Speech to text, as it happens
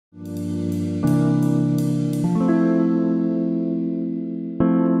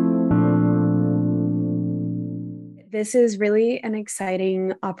This is really an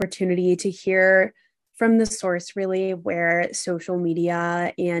exciting opportunity to hear from the source, really, where social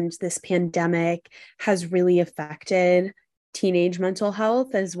media and this pandemic has really affected teenage mental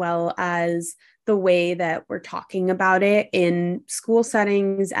health, as well as the way that we're talking about it in school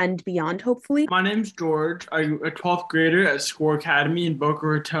settings and beyond, hopefully. My name's George. I'm a 12th grader at Score Academy in Boca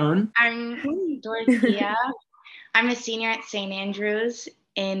Raton. I'm Dorothea. I'm a senior at St. Andrews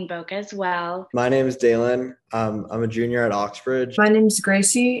in Boca as well. My name is Dalen. I'm a junior at Oxbridge. My name is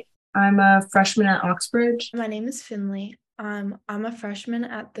Gracie. I'm a freshman at Oxbridge. My name is Finley. I'm a freshman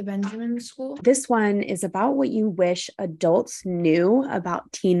at the Benjamin School. This one is about what you wish adults knew about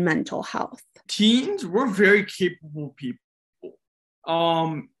teen mental health. Teens, we're very capable people.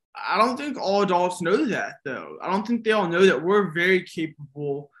 I don't think all adults know that, though. I don't think they all know that we're very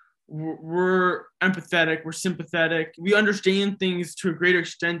capable. We're empathetic. We're sympathetic. We understand things to a greater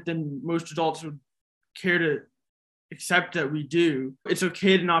extent than most adults would care to accept that we do. It's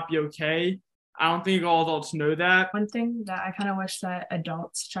okay to not be okay. I don't think all adults know that. One thing that I kind of wish that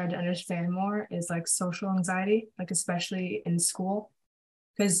adults tried to understand more is like social anxiety, like especially in school.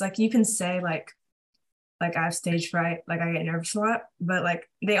 Because like you can say like I have stage fright, like I get nervous a lot, but like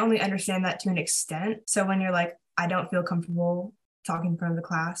they only understand that to an extent. So when you're like, I don't feel comfortable talking in front of the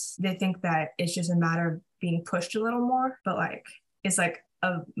class, they think that it's just a matter of being pushed a little more, but like it's like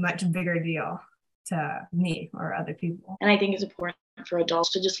a much bigger deal to me or other people. And I think it's important for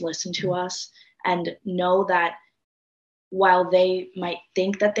adults to just listen to us and know that while they might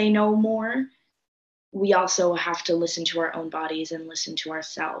think that they know more, we also have to listen to our own bodies and listen to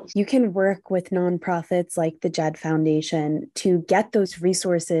ourselves. You can work with nonprofits like the Jed Foundation to get those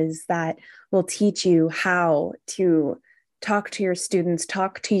resources that will teach you how to talk to your students,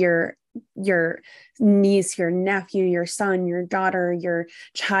 talk to your niece, your nephew, your son, your daughter, your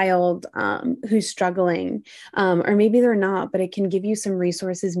child who's struggling, or maybe they're not, but it can give you some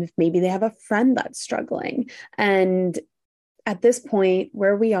resources if maybe they have a friend that's struggling. And at this point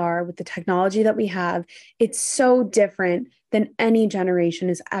where we are with the technology that we have, it's so different than any generation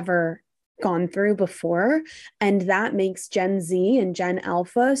has ever gone through before. And that makes Gen Z and Gen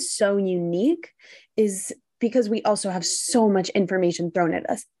Alpha so unique, is because we also have so much information thrown at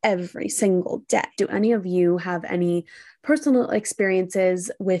us every single day. Do any of you have any personal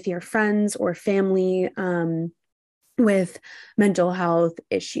experiences with your friends or family with mental health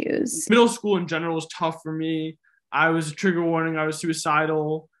issues? Middle school in general was tough for me. I was a trigger warning. I was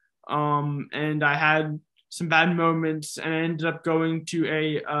suicidal, and I had some bad moments, and I ended up going to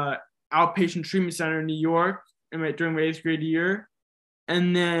a outpatient treatment center in New York during my 8th grade year.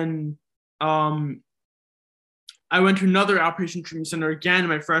 And then I went to another outpatient treatment center again in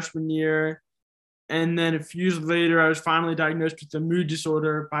my freshman year. And then a few years later, I was finally diagnosed with a mood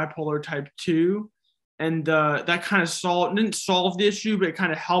disorder, bipolar type 2. And that kind of didn't solve the issue, but it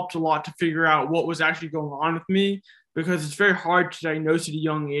kind of helped a lot to figure out what was actually going on with me, because it's very hard to diagnose at a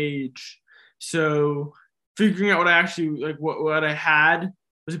young age. So figuring out what I actually, what I had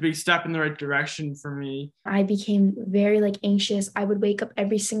was a big step in the right direction for me. I became very anxious. I would wake up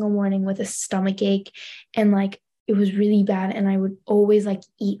every single morning with a stomach ache, and it was really bad. And I would always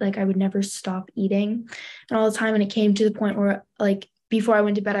eat, I would never stop eating. And all the time, and it came to the point where before I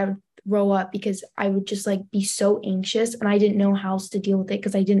went to bed, I would throw up because I would just be so anxious, and I didn't know how else to deal with it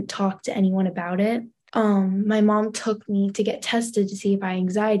because I didn't talk to anyone about it. My mom took me to get tested to see if I had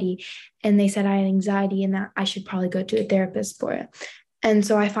anxiety, and they said I had anxiety and that I should probably go to a therapist for it. And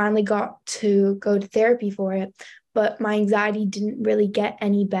so I finally got to go to therapy for it, but my anxiety didn't really get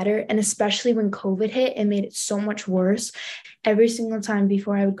any better. And especially when COVID hit, it made it so much worse. Every single time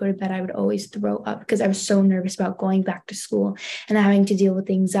before I would go to bed, I would always throw up because I was so nervous about going back to school and having to deal with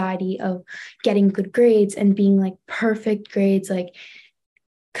the anxiety of getting good grades and being perfect grades,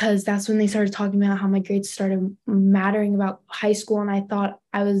 because that's when they started talking about how my grades started mattering about high school. And I thought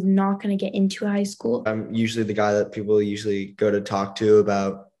I was not going to get into high school. I'm usually the guy that people usually go to talk to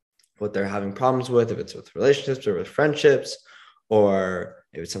about what they're having problems with, if it's with relationships or with friendships, or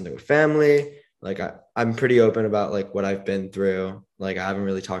if it's something with family. I'm pretty open about what I've been through. I haven't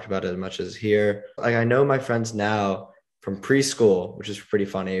really talked about it as much as here. I know my friends now from preschool, which is pretty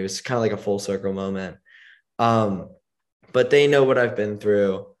funny. It was kind of like a full circle moment. But they know what I've been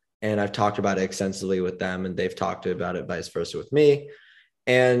through, and I've talked about it extensively with them, and they've talked about it vice versa with me.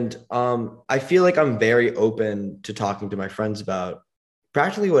 And I feel like I'm very open to talking to my friends about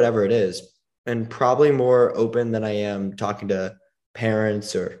practically whatever it is, and probably more open than I am talking to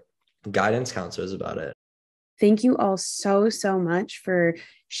parents or guidance counselors about it. Thank you all so, so much for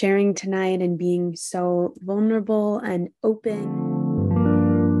sharing tonight and being so vulnerable and open.